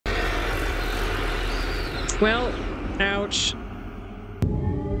Well, ouch.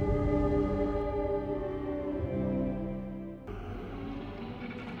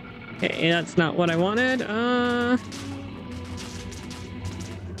 Okay, that's not what I wanted. I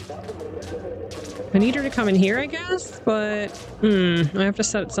need her to come in here, I guess, but I have to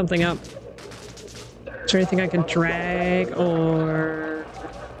set something up. Is there anything I can drag or...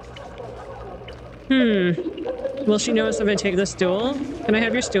 Will she notice if I take the stool? Can I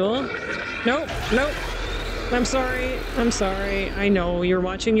have your stool? Nope, nope. I'm sorry. I'm sorry. I know you're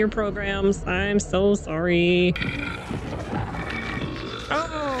watching your programs. I'm so sorry.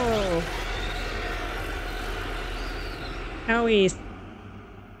 Oh! Owies.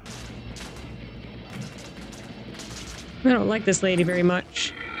 I don't like this lady very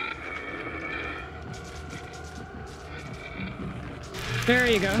much. There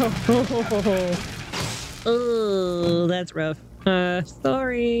you go. Oh, that's rough.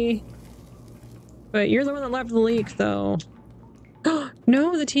 Sorry. But you're the one that left the leak, though.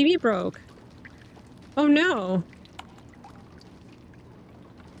 No, the TV broke. Oh, no.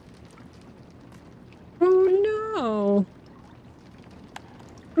 Oh, no.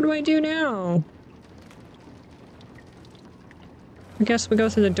 What do I do now? I guess we go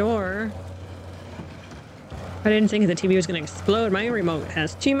through the door. I didn't think the TV was going to explode. My remote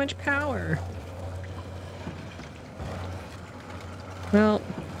has too much power. Well,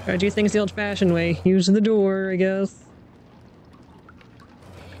 gotta do things the old-fashioned way. Use the door, I guess.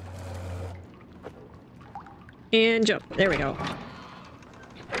 And jump. There we go.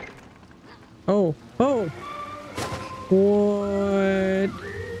 Oh. Oh. What?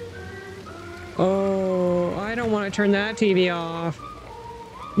 Oh, I don't want to turn that TV off.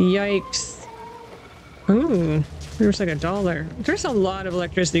 Yikes. Ooh, there's like a doll there. There's a lot of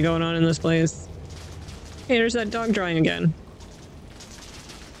electricity going on in this place. Hey, there's that dog drawing again.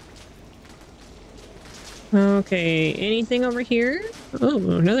 Okay, anything over here? Oh,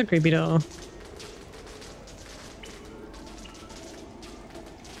 another creepy doll.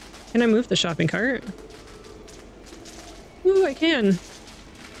 Can I move the shopping cart? Ooh, I can.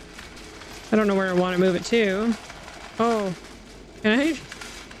 I don't know where I want to move it to. Oh, can I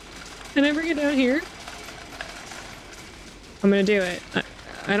bring it down here? I'm gonna do it.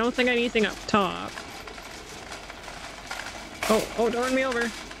 I don't think I need anything up top. Oh, don't run me over.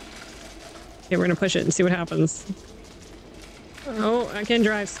 Okay, we're gonna push it and see what happens. Oh, I can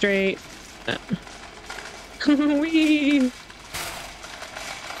drive straight. Whee!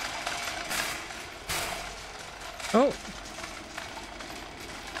 Oh.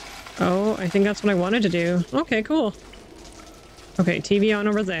 Oh, I think that's what I wanted to do. Okay, cool. Okay, TV on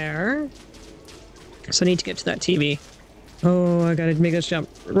over there. So I need to get to that TV. Oh, I gotta make this jump.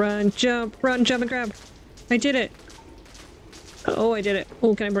 Run, jump, and grab. I did it. Oh, I did it.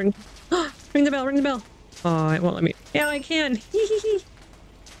 Oh, can I bring... ring the bell, ring the bell. Oh, it won't let me. Yeah, I can.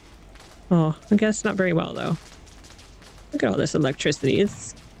 Oh, I guess not very well, though. Look at all this electricity.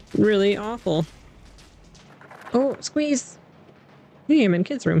 It's really awful. Oh, squeeze. Hey, I'm in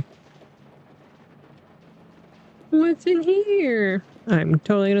kids' room. What's in here? I'm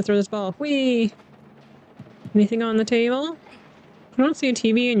totally gonna throw this ball. Whee! Anything on the table? I don't see a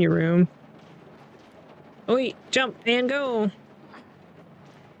TV in your room. Oh, wait, jump and go.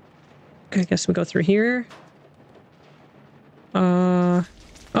 Okay, I guess we go through here. Oh.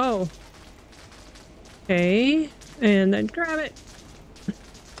 Okay, and then grab it.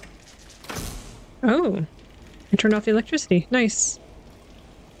 Oh, I turned off the electricity. Nice.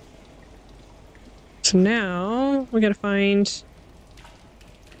 So now we gotta find...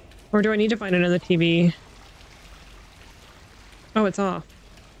 Or do I need to find another TV? Oh, it's off.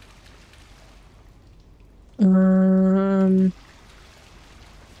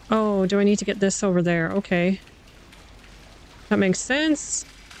 Oh, do I need to get this over there? Okay. That makes sense.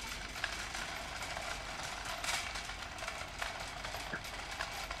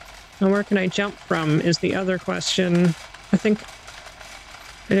 Now where can I jump from is the other question. I think...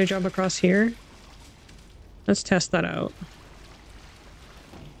 Did I jump across here? Let's test that out.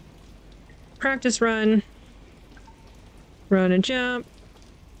 Practice run. Run and jump.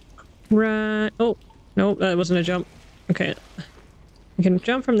 Run. Oh, no, that wasn't a jump. Okay. I can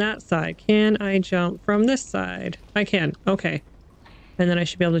jump from that side. Can I jump from this side? I can. Okay. And then I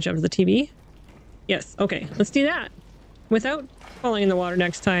should be able to jump to the TV. Yes. Okay. Let's do that. Without falling in the water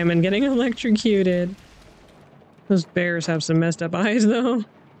next time and getting electrocuted. Those bears have some messed up eyes, though.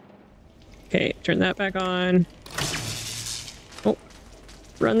 Okay. Turn that back on. Oh.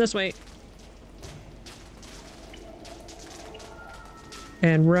 Run this way.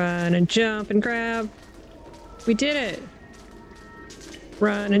 And run and jump and grab. We did it.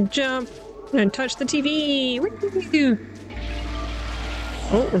 Run and jump. And touch the TV! Woo!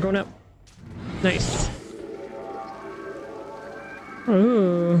 Oh, we're going up. Nice.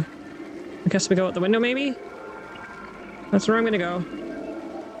 Ooh. I guess we go out the window, maybe? That's where I'm gonna go.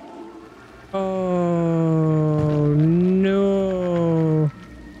 Oh, no.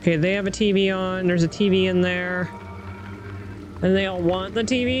 Okay, they have a TV on. There's a TV in there. And they all want the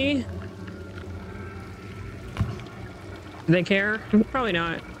TV? Do they care? Probably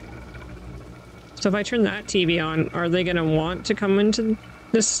not. So if I turn that TV on, are they gonna want to come into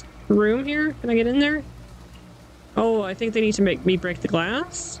this room here? Can I get in there? Oh, I think they need to make me break the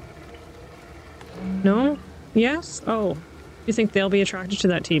glass? No? Yes? Oh. You think they'll be attracted to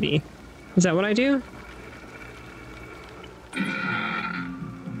that TV? Is that what I do?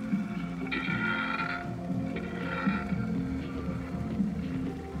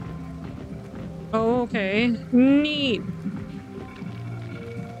 Oh, okay. Neat.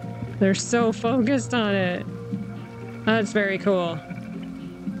 They're so focused on it. That's very cool.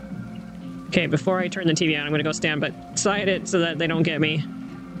 Okay, before I turn the TV on, I'm gonna go stand beside it so that they don't get me.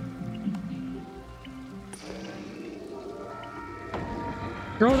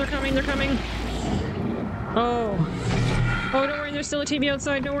 Oh, they're coming, they're coming. Oh. Oh, don't worry, there's still a TV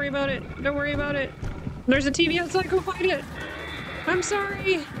outside. Don't worry about it. Don't worry about it. There's a TV outside, go find it. I'm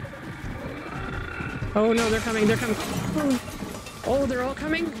sorry. Oh no, they're coming, they're coming. Oh, they're all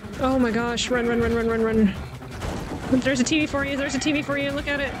coming? Oh my gosh, run, run, run, run, run, run. There's a TV for you, there's a TV for you, look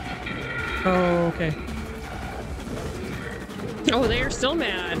at it. Oh, okay. Oh, they are still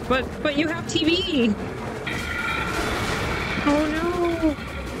mad, but you have TV. Oh no.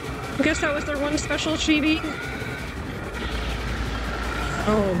 I guess that was their one special TV.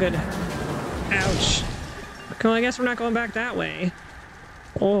 Oh, good. Ouch. Well, I guess we're not going back that way.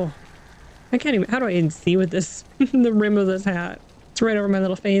 Oh. I can't even- how do I even see with this- the rim of this hat? It's right over my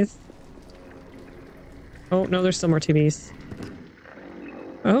little face. Oh, no, there's still more TVs.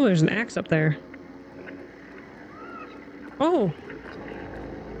 Oh, there's an axe up there. Oh!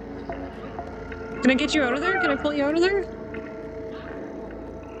 Can I get you out of there? Can I pull you out of there?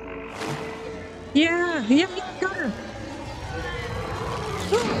 Yeah! Yeah, got her!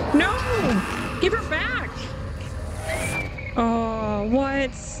 Oh, no! Give her back! Oh,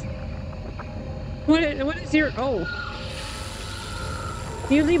 what? What is your... Oh.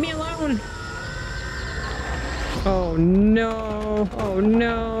 You leave me alone. Oh no. Oh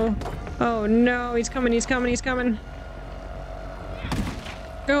no. Oh no. He's coming, he's coming, he's coming.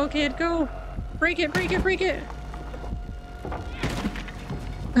 Go, kid, go. Break it, break it, break it.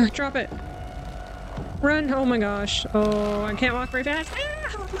 Drop it. Run. Oh my gosh. Oh, I can't walk very fast.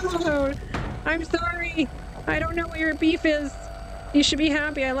 Ah! I'm sorry. I don't know what your beef is. You should be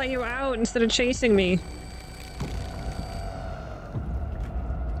happy I let you out instead of chasing me.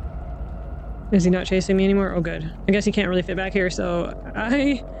 Is he not chasing me anymore? Oh good. I guess he can't really fit back here, so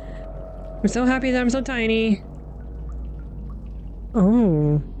I'm so happy that I'm so tiny.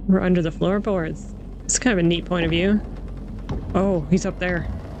 Oh, we're under the floorboards. It's kind of a neat point of view. Oh, he's up there.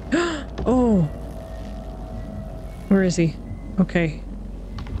 Oh! Where is he? Okay.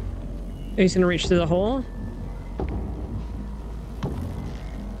 He's gonna reach through the hole?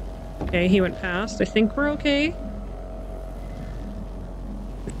 Okay, he went past. I think we're okay.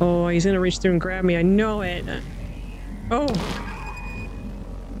 Oh, he's gonna reach through and grab me. I know it. Oh!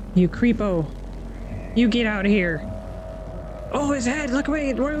 You creepo. You get out of here. Oh, his head! Look away!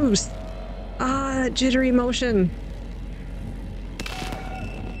 It moves! Ah, that jittery motion.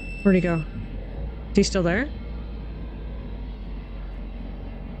 Where'd he go? Is he still there?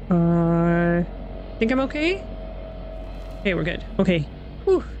 Think I'm okay? Okay, we're good. Okay.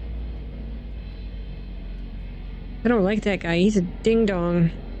 Whew. I don't like that guy. He's a ding-dong.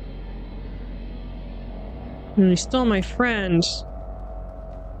 And he stole my friend.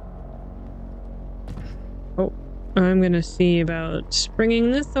 Oh, I'm gonna see about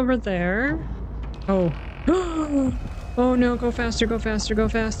bringing this over there. Oh. Oh no, go faster, go faster, go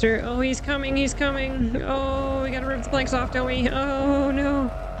faster. Oh, he's coming, he's coming. Oh, we gotta rip the planks off, don't we? Oh no.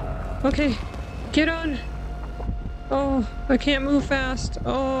 Okay, get on. Oh, I can't move fast.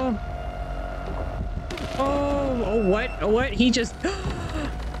 Oh. Oh, oh, what? Oh, what? He just...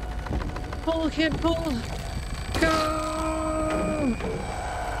 Pull, kid, pull. Go!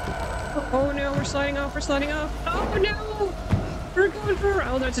 Oh no, we're sliding off, we're sliding off. Oh no! We're going for...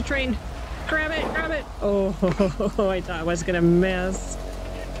 Oh, there's a train. Grab it, grab it. Oh, I thought I was gonna miss.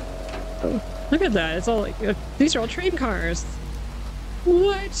 Oh, look at that. It's all like... these are all train cars.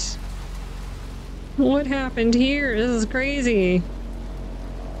 What? What happened here? This is crazy.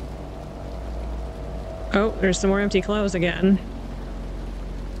 Oh, there's some more empty clothes again.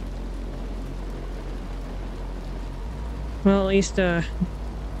 Well, at least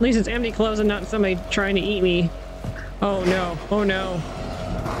it's empty clothes and not somebody trying to eat me. Oh no, oh no.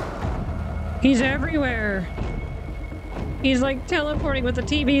 He's everywhere. He's like teleporting with the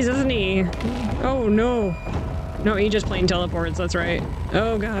TVs, isn't he? Oh no. No, he just plain teleports, that's right.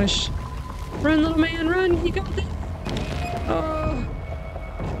 Oh gosh. Run, little man, run! You got this! Oh.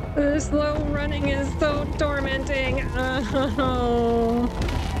 The slow running is so tormenting. Oh.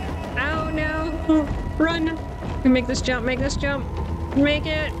 Ow, no. Run! Make this jump, make this jump. Make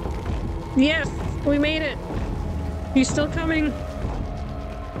it! Yes! We made it! He's still coming.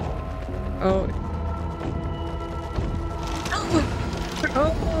 Oh.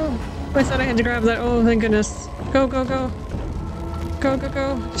 Oh! I thought I had to grab that. Oh, thank goodness. Go, go, go. Go, go,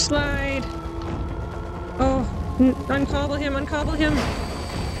 go. Slide. Oh. Uncobble him, uncobble him.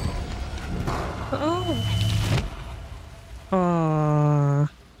 Oh. Aww.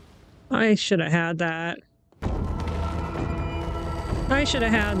 I should have had that. I should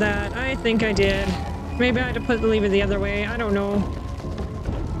have had that. I think I did. Maybe I had to leave it the other way. I don't know.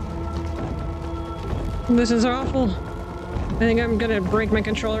 This is awful. I think I'm gonna break my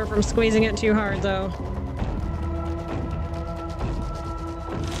controller from squeezing it too hard, though.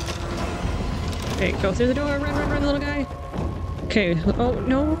 Okay, go through the door. Run, run, run, little guy. Okay. Oh,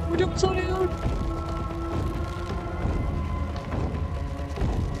 no. Don't slow down.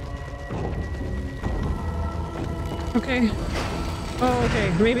 Okay. Oh,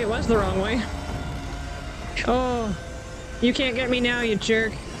 okay. Maybe it was the wrong way. Oh. You can't get me now, you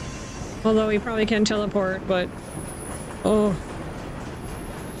jerk. Although he probably can teleport, but... Oh.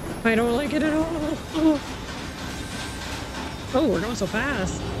 I don't like it at all. Oh, oh we're going so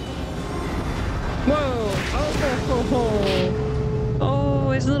fast. Whoa! Oh, oh, oh, oh,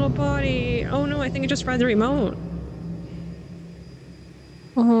 his little body. Oh no, I think it just fried the remote.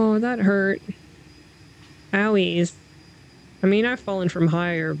 Oh, that hurt. Owies. I mean, I've fallen from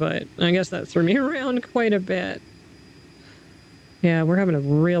higher, but I guess that threw me around quite a bit. Yeah, we're having a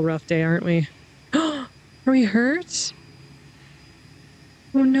real rough day, aren't we? Are we hurt?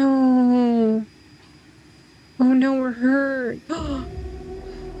 Oh no. Oh no, we're hurt.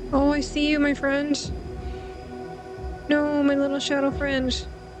 Oh, I see you, my friend. No, my little shadow friend.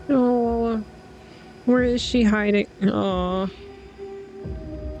 Oh, where is she hiding? Oh.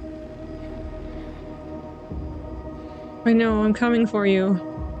 I know, I'm coming for you.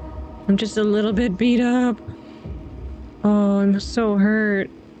 I'm just a little bit beat up. Oh, I'm so hurt.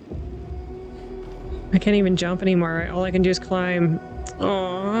 I can't even jump anymore. All I can do is climb.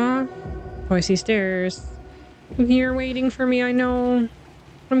 Aww. Oh, I see stairs. You're waiting for me, I know.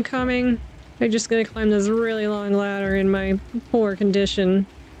 I'm coming. I'm just gonna climb this really long ladder in my poor condition.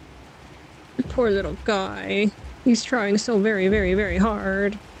 Poor little guy. He's trying so very, very, very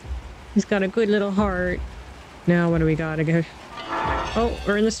hard. He's got a good little heart. Now what do we gotta go? Oh,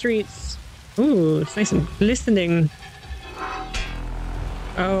 we're in the streets. Ooh, it's nice and glistening.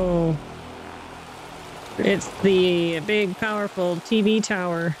 Oh. It's the big, powerful TV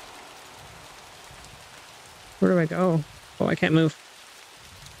tower. Where do I go? Oh, I can't move.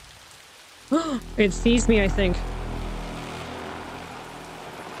 It sees me, I think.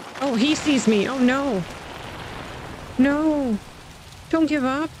 Oh, he sees me. Oh, no. No. Don't give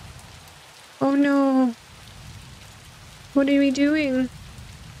up. Oh, no. What are we doing?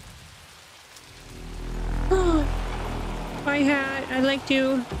 Oh. Hi, Hat. I'd like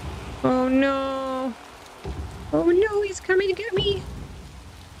to. Oh, no. Oh, no. He's coming to get me.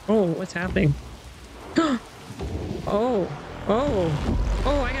 Oh, what's happening? Oh. Oh.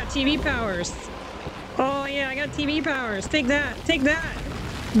 Oh, I got TV powers. Oh, yeah, I got TV powers. Take that. Take that.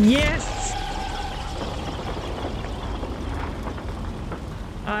 Yes.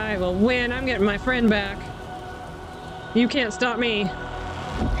 I will win. I'm getting my friend back. You can't stop me.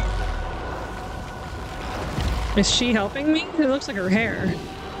 Is she helping me? It looks like her hair.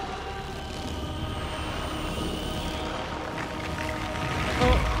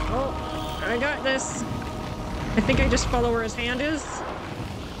 Oh, I got this. I think I just follow where his hand is.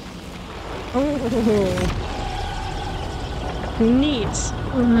 Oh, neat.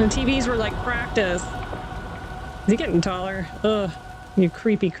 TVs were like practice. Is he getting taller? Ugh, you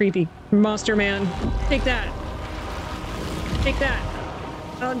creepy, creepy monster man. Take that. Take that.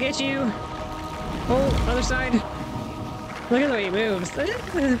 I'll get you. Oh, other side. Look at the way he moves.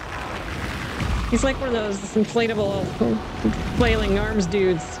 He's like one of those inflatable flailing arms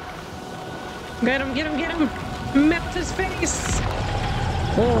dudes. Get him, get him, get him! Melt his face!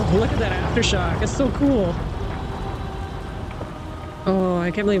 Oh, look at that aftershock. It's so cool. Oh, I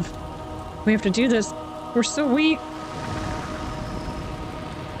can't believe we have to do this. We're so weak.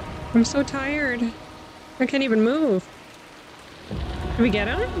 I'm so tired. I can't even move. Did we get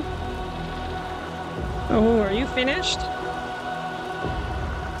him? Oh, are you finished?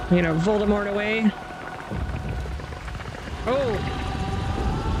 You know, Voldemort away. Oh.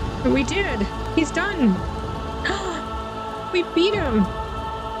 We did. He's done. We beat him.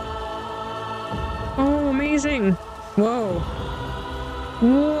 Oh, amazing. Whoa.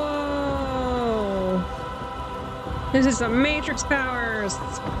 Whoa. This is some Matrix powers.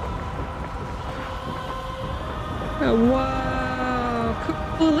 Oh, whoa.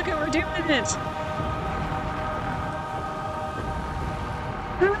 Cool. Look how we're doing it.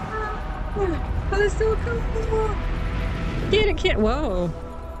 Oh, that's so cool. Get it, kid. Whoa.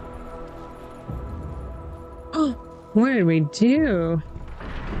 Oh, what did we do?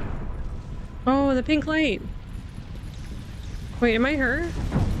 Oh, the pink light. Wait, am I her?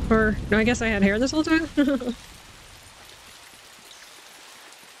 Or, no, I guess I had hair this whole time?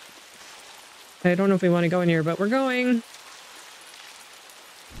 I don't know if we want to go in here, but we're going.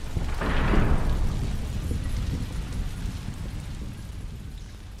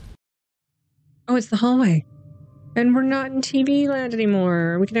 Oh, it's the hallway. And we're not in TV land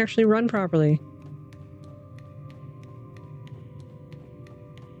anymore. We can actually run properly.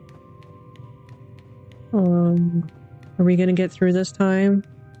 Are we gonna get through this time?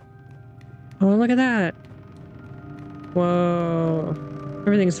 Oh, look at that. Whoa.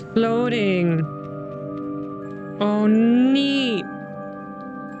 Everything's floating. Oh, neat.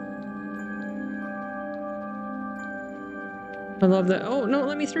 I love that. Oh, no,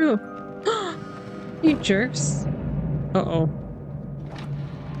 let me through. You jerks. Uh-oh.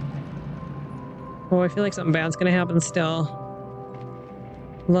 Oh, I feel like something bad's gonna happen still.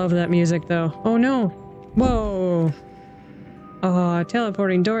 Love that music, though. Oh, no. Whoa. Oh,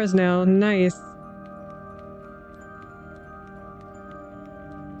 teleporting doors now. Nice.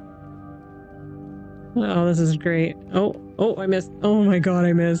 Oh, this is great. Oh, I missed. Oh my god,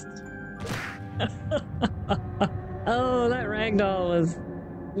 I missed. Oh, that ragdoll was...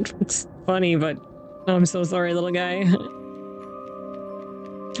 It's funny, but... Oh, I'm so sorry, little guy.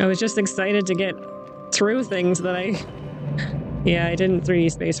 I was just excited to get through things that I... Yeah, I didn't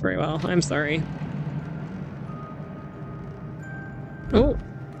 3D space very well. I'm sorry. Oh!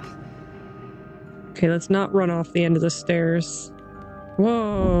 Okay, let's not run off the end of the stairs.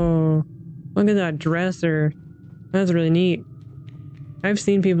 Whoa! Look at that dresser. That's really neat. I've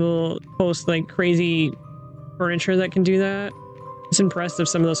seen people post like crazy furniture that can do that. It's impressive,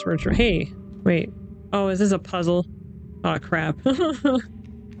 some of those furniture. Hey, wait. Oh, is this a puzzle? Oh, crap. Can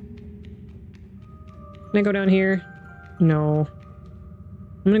I go down here? No.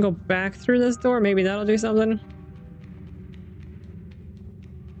 I'm gonna go back through this door. Maybe that'll do something.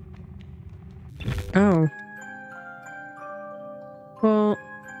 Oh. Well.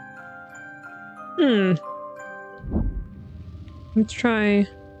 Let's try...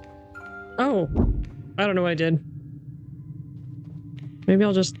 Oh. I don't know what I did. Maybe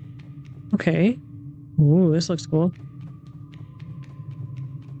I'll just... Okay. Ooh, this looks cool.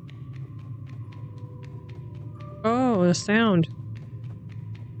 Oh, the sound.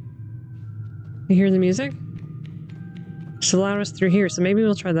 You hear the music? It's the loudest through here, so maybe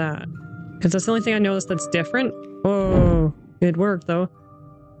we'll try that. Because that's the only thing I noticed that's different. Oh, it worked though.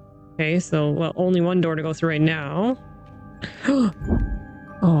 Okay, so, well, only one door to go through right now.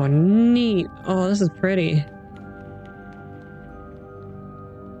 Oh, neat. Oh, this is pretty.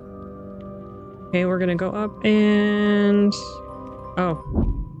 Okay, we're gonna go up and... Oh.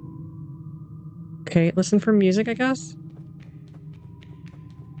 Okay, listen for music, I guess?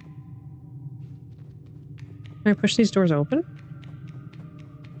 Can I push these doors open?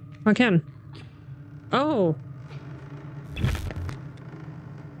 Oh, I can. Oh!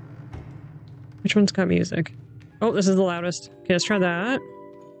 Which one's got music? Oh, this is the loudest. Okay, let's try that.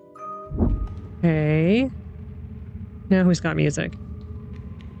 Okay. Now who's got music?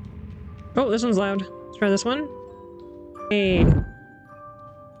 Oh, this one's loud. Let's try this one. Hey.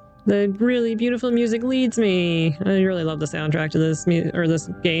 The really beautiful music leads me. I really love the soundtrack to this this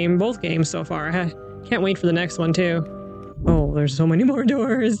game. Both games so far. I can't wait for the next one too. Oh, there's so many more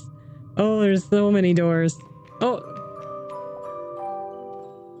doors. Oh, there's so many doors. Oh.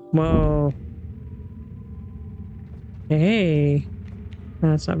 Whoa. Hey.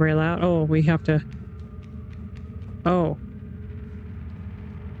 That's not very loud. Oh, we have to... Oh.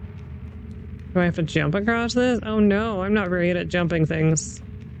 Do I have to jump across this? Oh no, I'm not very good at jumping things.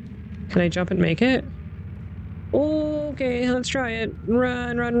 Can I jump and make it? Okay, let's try it.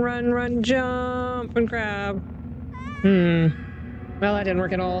 Run, run, run, run, jump, and grab. Well, that didn't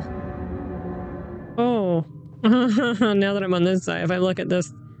work at all. Oh. Now that I'm on this side, if I look at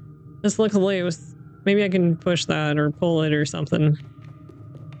this, this looks loose. Maybe I can push that or pull it or something.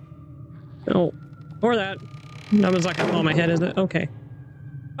 Oh, or that. That was like a fall on my head, is it? Okay.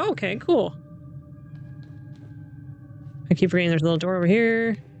 Okay, cool. I keep forgetting there's a little door over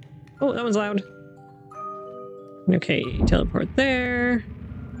here. Oh, that one's loud. Okay, teleport there.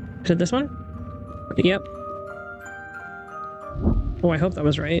 Is it this one? Yep. Oh, I hope that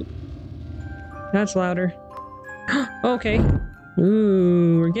was right. That's louder. Okay.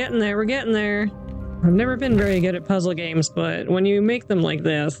 Ooh, we're getting there, we're getting there. I've never been very good at puzzle games, but when you make them like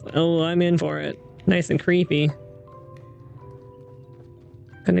this, oh, I'm in for it. Nice and creepy.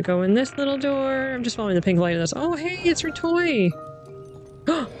 Gonna go in this little door. I'm just following the pink light of this. Oh, hey, it's your toy!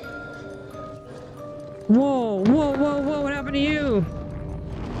 Whoa, whoa, whoa, whoa, what happened to you?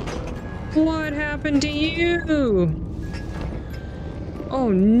 What happened to you? Oh,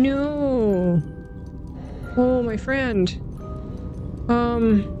 no. Oh, my friend.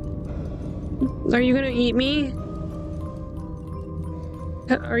 Are you gonna eat me?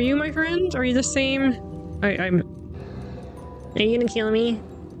 Are you my friend? Are you the same? I'm... Are you gonna kill me?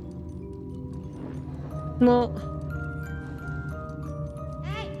 Well...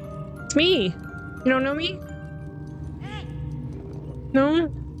 It's me! You don't know me?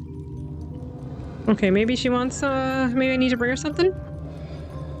 No? Okay, maybe she wants, maybe I need to bring her something?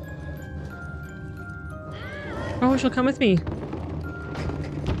 Oh, she'll come with me.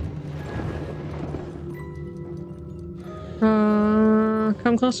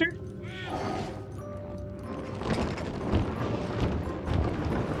 Come closer?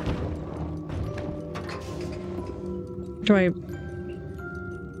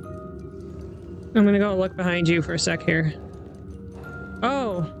 I'm gonna go look behind you for a sec here.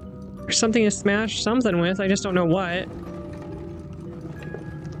 Oh! There's something to smash something with, I just don't know what.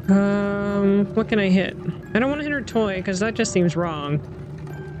 What can I hit? I don't want to hit her toy, because that just seems wrong.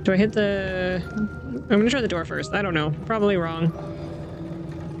 Do I hit the... I'm gonna try the door first. I don't know. Probably wrong.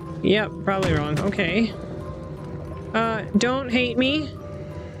 Yep, probably wrong. Okay. Don't hate me.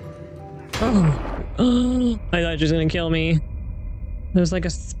 Oh. Oh, I thought she was gonna kill me. There's like a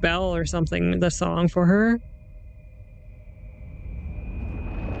spell or something, the song for her.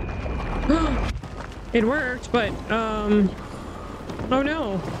 It worked, but, oh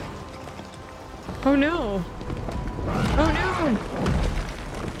no. Oh no. Oh no.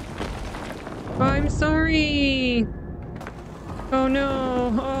 I'm sorry. Oh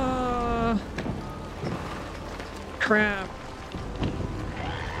no. Oh. Crap.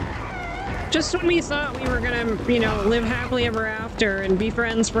 Just when we thought we were gonna, you know, live happily ever after and be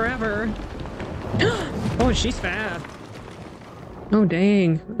friends forever. Oh, she's fat. Oh,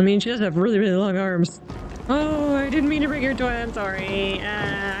 dang. I mean, she does have really, really long arms. Oh, I didn't mean to break your toy. I'm sorry.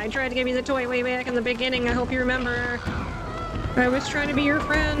 I tried to give you the toy way back in the beginning. I hope you remember. I was trying to be your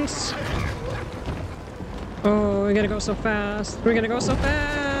friend. Oh, we gotta go so fast. We're gonna go so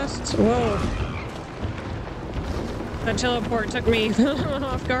fast. Whoa. That teleport took me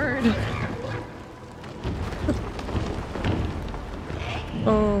off guard.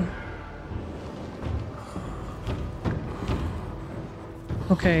 Oh.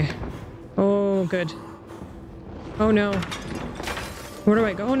 Okay. Oh, good. Oh no. Where do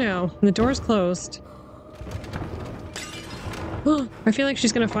I go now? The door's closed. Oh, I feel like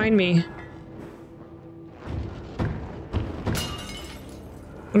she's gonna find me.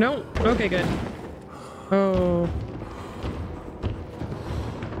 No? Okay, good. Oh.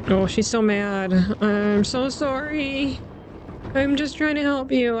 Oh, she's so mad. I'm so sorry. I'm just trying to help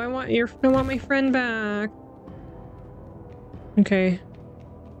you. I want my friend back. Okay.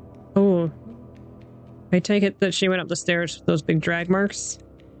 Oh. I take it that she went up the stairs with those big drag marks.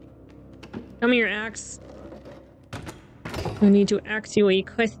 Tell me your axe. I need to ask you a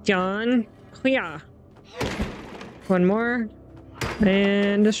question. Yeah. One more.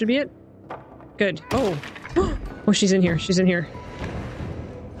 And this should be it. Good. Oh. Oh, she's in here. She's in here.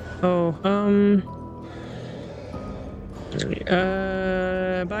 Oh,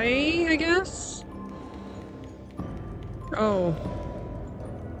 bye, I guess? Oh.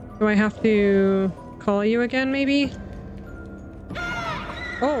 Do I have to call you again, maybe?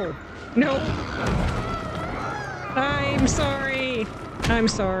 Oh, no. I'm sorry. I'm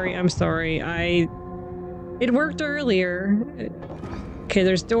sorry. I'm sorry. It worked earlier. Okay,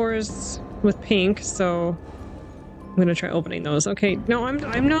 there's doors with pink, so I'm gonna try opening those. Okay, no,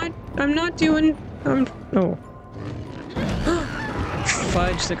 I'm not doing, oh.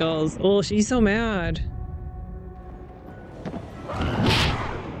 Fudgesicles. Oh, she's so mad.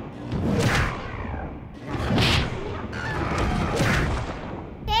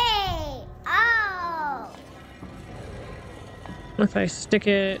 Hey! Oh! If I stick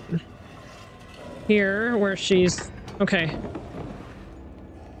it here where she's, okay.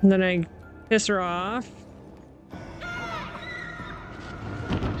 And then I piss her off.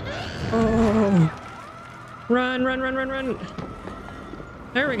 Oh. Run, run, run, run, run.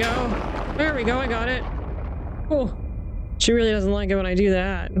 There we go. There we go. I got it. Oh. She really doesn't like it when I do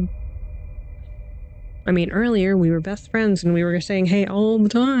that. I mean, earlier we were best friends and we were saying hey all the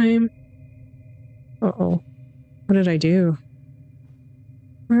time. Uh-oh. What did I do?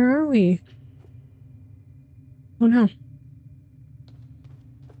 Where are we? Oh no.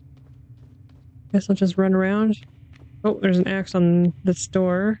 Guess I'll just run around. Oh, there's an axe on this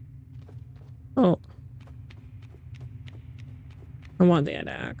door. Oh. I want that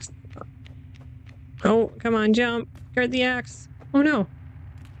axe. Oh, come on, jump. Guard the axe. Oh no.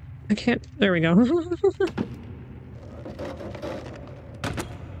 I can't. There we go.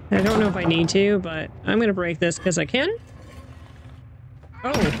 I don't know if I need to, but I'm gonna break this because I can.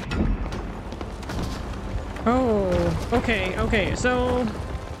 Oh. Oh. Okay, okay. So,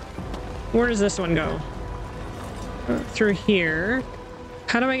 where does this one go? Through here.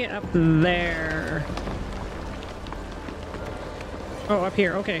 How do I get up there? Oh, up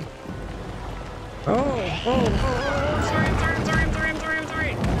here. Okay. Oh, oh, oh, oh, sorry, I'm sorry, I'm sorry, I'm sorry, I'm sorry, I'm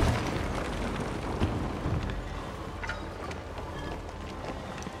sorry.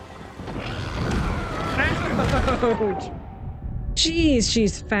 Ouch. Jeez,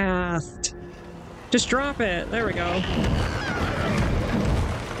 she's fast. Just drop it. There we go.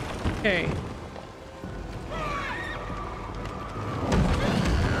 Okay.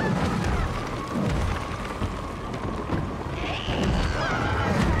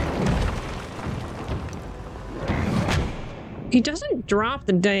 He doesn't drop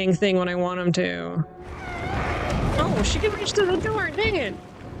the dang thing when I want him to. Oh, she can reach to the door. Dang it.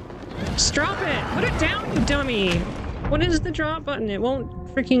 Just drop it. Put it down, you dummy. What is the drop button? It won't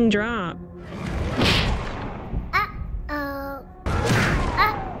freaking drop. Uh-oh.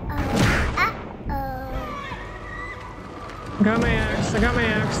 Uh-oh. Uh-oh. I got my axe. I got my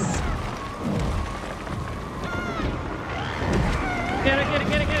axe. Get it, get it,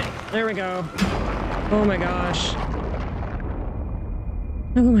 get it, get it. There we go. Oh my gosh.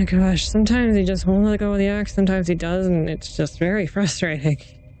 Oh my gosh, sometimes he just won't let go of the axe, sometimes he does, and it's just very frustrating.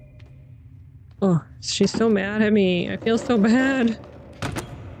 Oh, she's so mad at me. I feel so bad.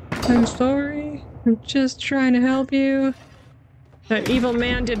 I'm sorry. I'm just trying to help you. That evil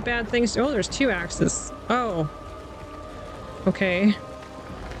man did bad things. Oh, there's two axes. Oh. Okay.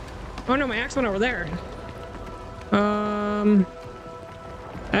 Oh no, my axe went over there. Oh,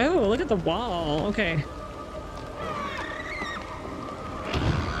 look at the wall. Okay.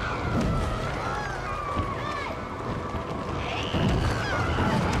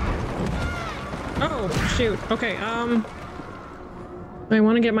 Oh, shoot. Okay, I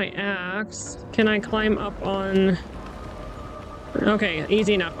want to get my axe. Can I climb up on... Okay,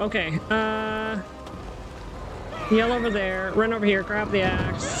 easy enough. Okay, yell over there, run over here, grab the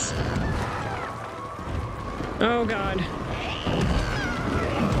axe. Oh, God.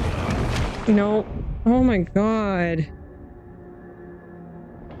 No. Oh, my God.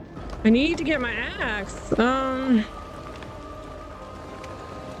 I need to get my axe.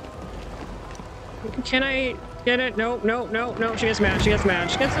 Can I get it? Nope, nope, nope, nope. She gets mad. She gets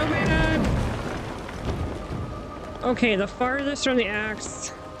mad. She gets so mad. Okay, the farthest from the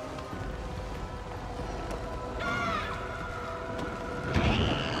axe.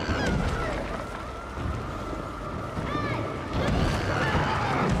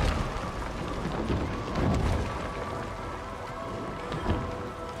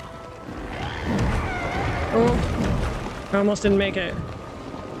 Oh, I almost didn't make it.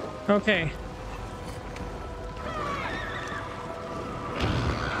 Okay.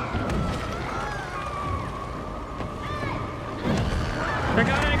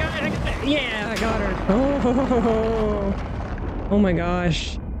 Yeah, I got her. Oh, oh my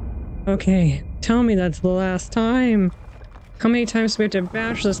gosh. Okay, tell me that's the last time. How many times do we have to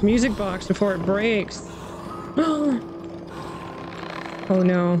bash this music box before it breaks? Oh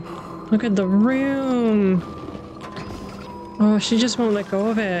no. Look at the room. Oh, she just won't let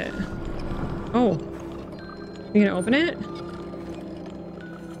go of it. Oh. You gonna open it?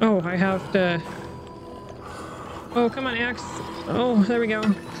 Oh, I have to... Oh, come on, axe. Oh, there we go.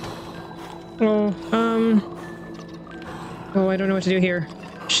 Oh, oh, I don't know what to do here.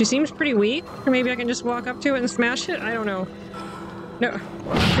 She seems pretty weak. Or maybe I can just walk up to it and smash it? I don't know. No.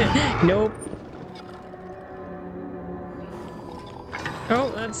 Nope.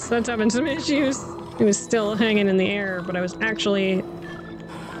 Oh, that's having some issues. It was still hanging in the air, but I was actually...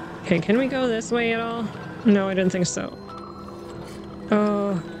 Okay, can we go this way at all? No, I didn't think so.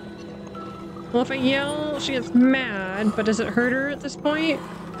 Oh. Well, if I yell, she gets mad, but does it hurt her at this point?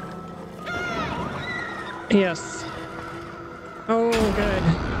 Yes. Oh, good.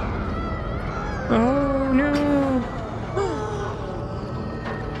 Oh, no.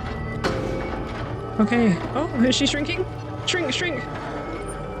 Okay. Oh, is she shrinking? Shrink, shrink.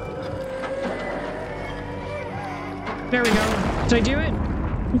 There we go. Did I do it?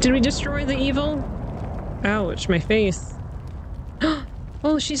 Did we destroy the evil? Ouch, my face.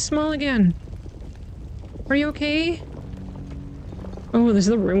 Oh, she's small again. Are you okay? Oh, is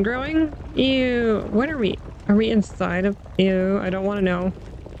the room growing? Ew. What are we? Are we inside of? Ew, I don't want to know.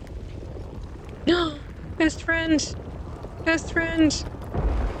 No! Best friend! Best friend!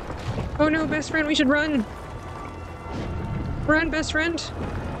 Oh no, best friend, we should run! Run, best friend!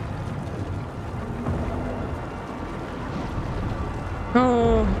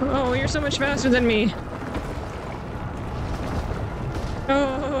 Oh, you're so much faster than me.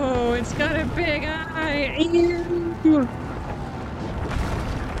 Oh, it's got a big eye. Ew.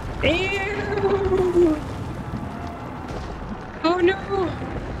 Ew. Oh no.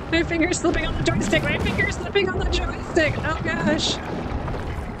 My finger's slipping on the joystick. My finger's slipping on the joystick. Oh gosh.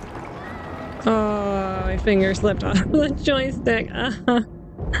 Oh, my finger slipped on the joystick.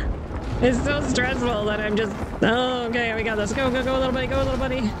 It's so stressful that I'm just... Oh, okay, we got this. Go, go, go, little buddy. Go, little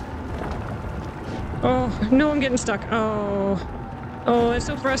buddy. Oh, no, I'm getting stuck. Oh. Oh, it's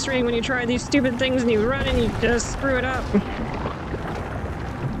so frustrating when you try these stupid things and you run and you just screw it up.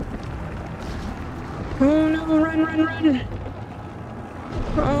 Oh, no, run, run, run.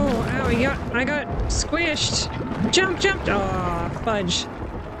 Oh, ow, I got squished. Jump, jump. Oh, fudge.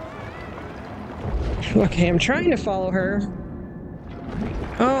 Okay, I'm trying to follow her.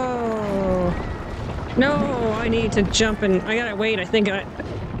 Oh. No, I need to jump and I gotta wait.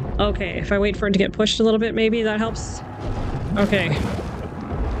 Okay, if I wait for it to get pushed a little bit, maybe that helps. Okay.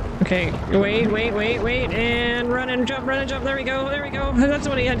 Okay, wait, wait, wait, wait, and run and jump, run and jump. There we go, there we go. That's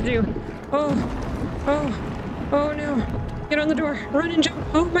what he had to do. Oh, oh, oh no. Get on the door, run and jump.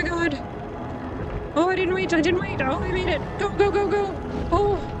 Oh my god. Oh, I didn't wait, I didn't wait. Oh, I made it. Go, go, go, go.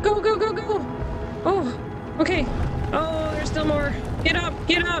 Oh, go, go, go, go. Oh, okay. Oh, there's still more. Get up,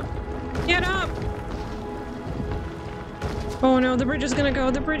 get up, get up. Oh no, the bridge is gonna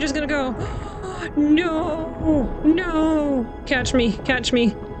go, the bridge is gonna go. No, no. Catch me, catch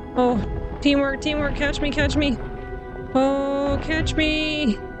me. Oh, teamwork, teamwork, catch me, catch me. Oh, catch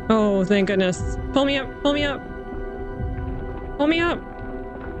me. Oh, thank goodness. Pull me up, pull me up. Pull me up.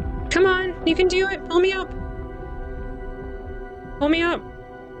 Come on, you can do it. Pull me up. Pull me up.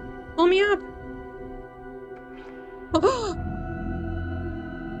 Pull me up. Oh.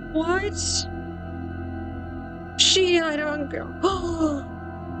 What? Sheila, don't go. Oh,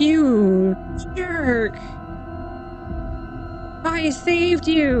 you jerk. I saved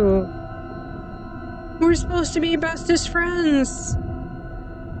you. We're supposed to be bestest friends.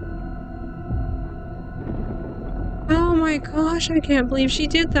 Oh my gosh, I can't believe she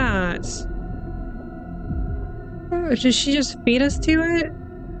did that. Oh, did she just feed us to it?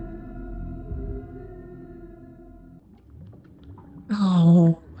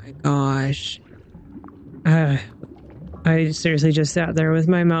 Oh my gosh. I seriously just sat there with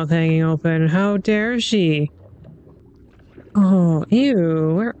my mouth hanging open. How dare she? Oh,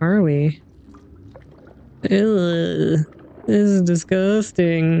 ew, where are we? Ew, this is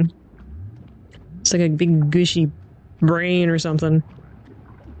disgusting. It's like a big gushy brain or something.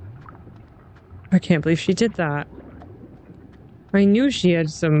 I can't believe she did that. I knew she had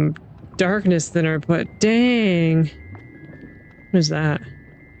some darkness in her, but dang. What is that?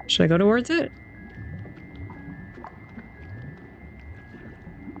 Should I go towards it?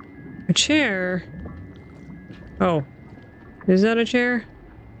 A chair? Oh. Is that a chair?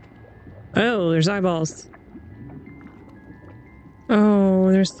 Oh, there's eyeballs.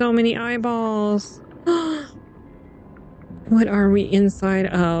 Oh, there's so many eyeballs. What are we inside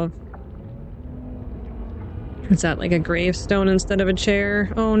of? Is that like a gravestone instead of a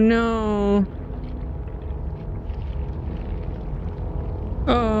chair? Oh no.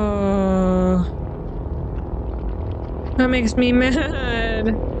 Oh. That makes me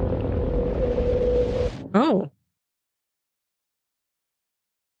mad. Oh.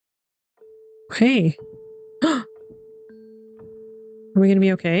 Hey. Are we gonna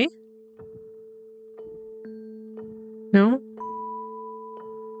be okay? No?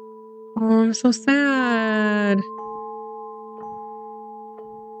 Oh, I'm so sad.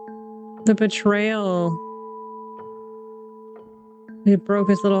 The betrayal. It broke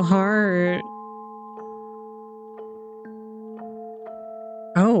his little heart.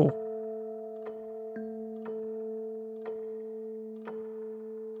 Oh.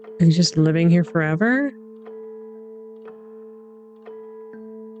 Are you just living here forever?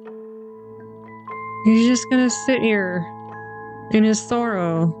 He's just gonna sit here in his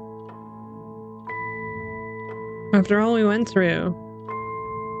sorrow after all we went through.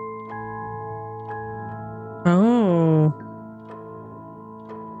 Oh.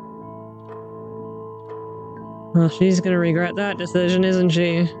 Well, she's gonna regret that decision, isn't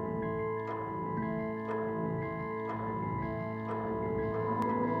she?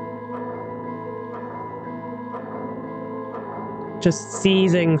 Just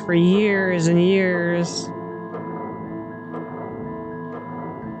seething for years and years.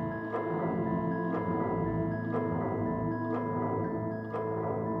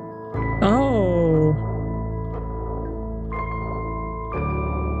 Oh.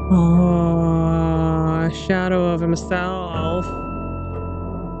 Oh, a shadow of himself.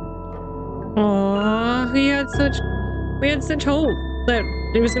 Oh, we had such hope that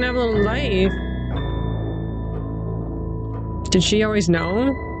he was gonna have a little life. Did she always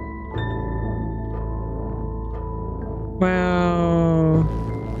know? Wow.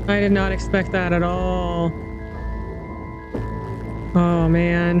 I did not expect that at all. Oh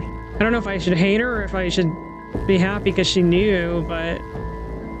man. I don't know if I should hate her or if I should be happy because she knew, but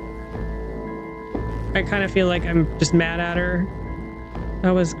I kind of feel like I'm just mad at her.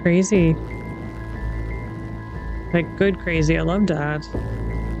 That was crazy. Like, good crazy. I love that.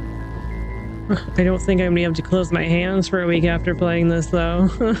 I don't think I'm gonna be able to close my hands for a week after playing this, though.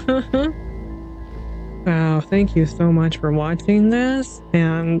 Wow, thank you so much for watching this.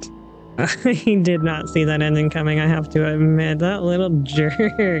 And I did not see that ending coming, I have to admit. That little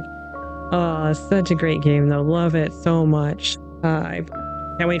jerk. Oh, such a great game, though. Love it so much. I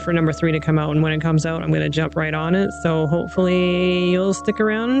can't wait for number 3 to come out. And when it comes out, I'm going to jump right on it. So hopefully you'll stick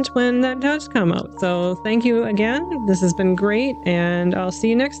around when that does come out. So thank you again. This has been great. And I'll see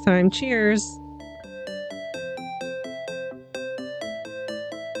you next time. Cheers.